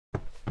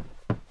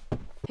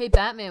Hey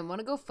Batman,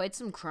 wanna go fight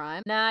some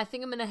crime? Nah, I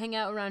think I'm gonna hang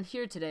out around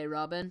here today,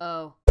 Robin.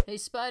 Oh, hey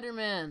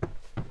Spider-Man.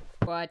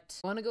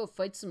 What? Wanna go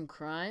fight some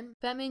crime?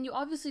 Batman, you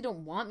obviously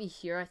don't want me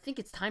here. I think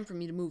it's time for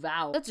me to move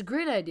out. That's a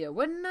great idea.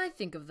 Why didn't I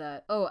think of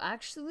that? Oh,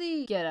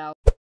 actually, get out.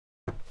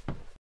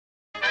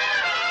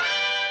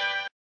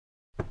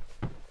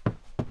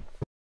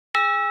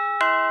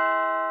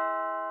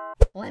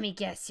 Let me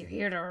guess, you're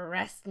here to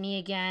arrest me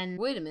again?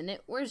 Wait a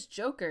minute, where's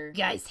Joker? You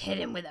guys hit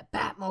him with a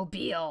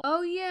Batmobile.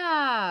 Oh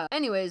yeah!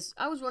 Anyways,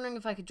 I was wondering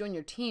if I could join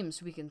your team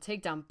so we can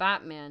take down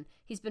Batman.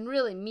 He's been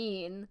really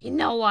mean. You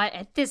know what?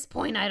 At this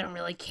point, I don't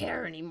really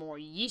care anymore.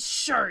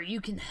 Sure, you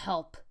can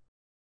help.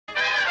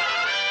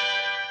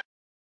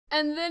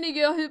 And then he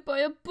got hit by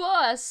a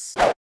bus!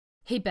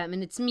 Hey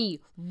Batman, it's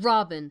me,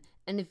 Robin.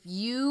 And if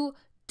you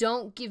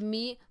don't give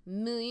me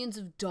millions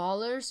of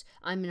dollars,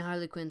 I'm in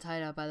Harley Quinn's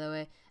hideout, by the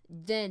way,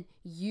 then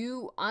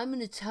I'm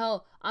gonna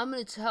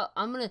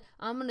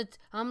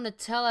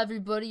tell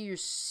everybody your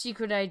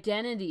secret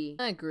identity.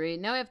 Ah,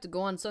 great, now I have to go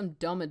on some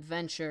dumb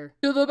adventure.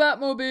 To the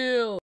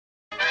Batmobile!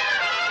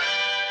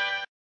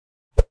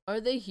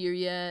 Are they here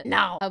yet?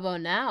 No. How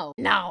about now?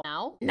 No.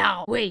 Now?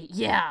 No. Wait,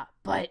 yeah,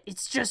 but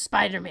it's just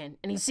Spider-Man,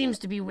 and he seems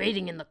to be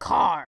waiting in the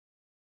car.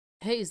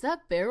 Hey, is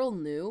that barrel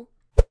new?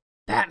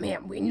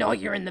 Batman, we know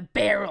you're in the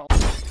barrel.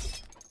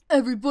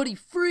 Everybody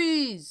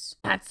freeze!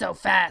 Not so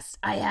fast.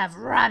 I have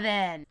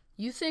Robin.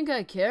 You think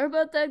I care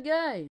about that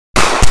guy?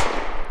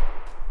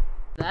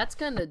 That's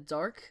kinda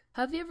dark.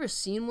 Have you ever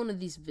seen one of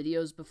these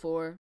videos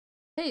before?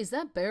 Hey, is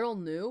that barrel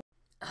new?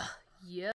 Yeah.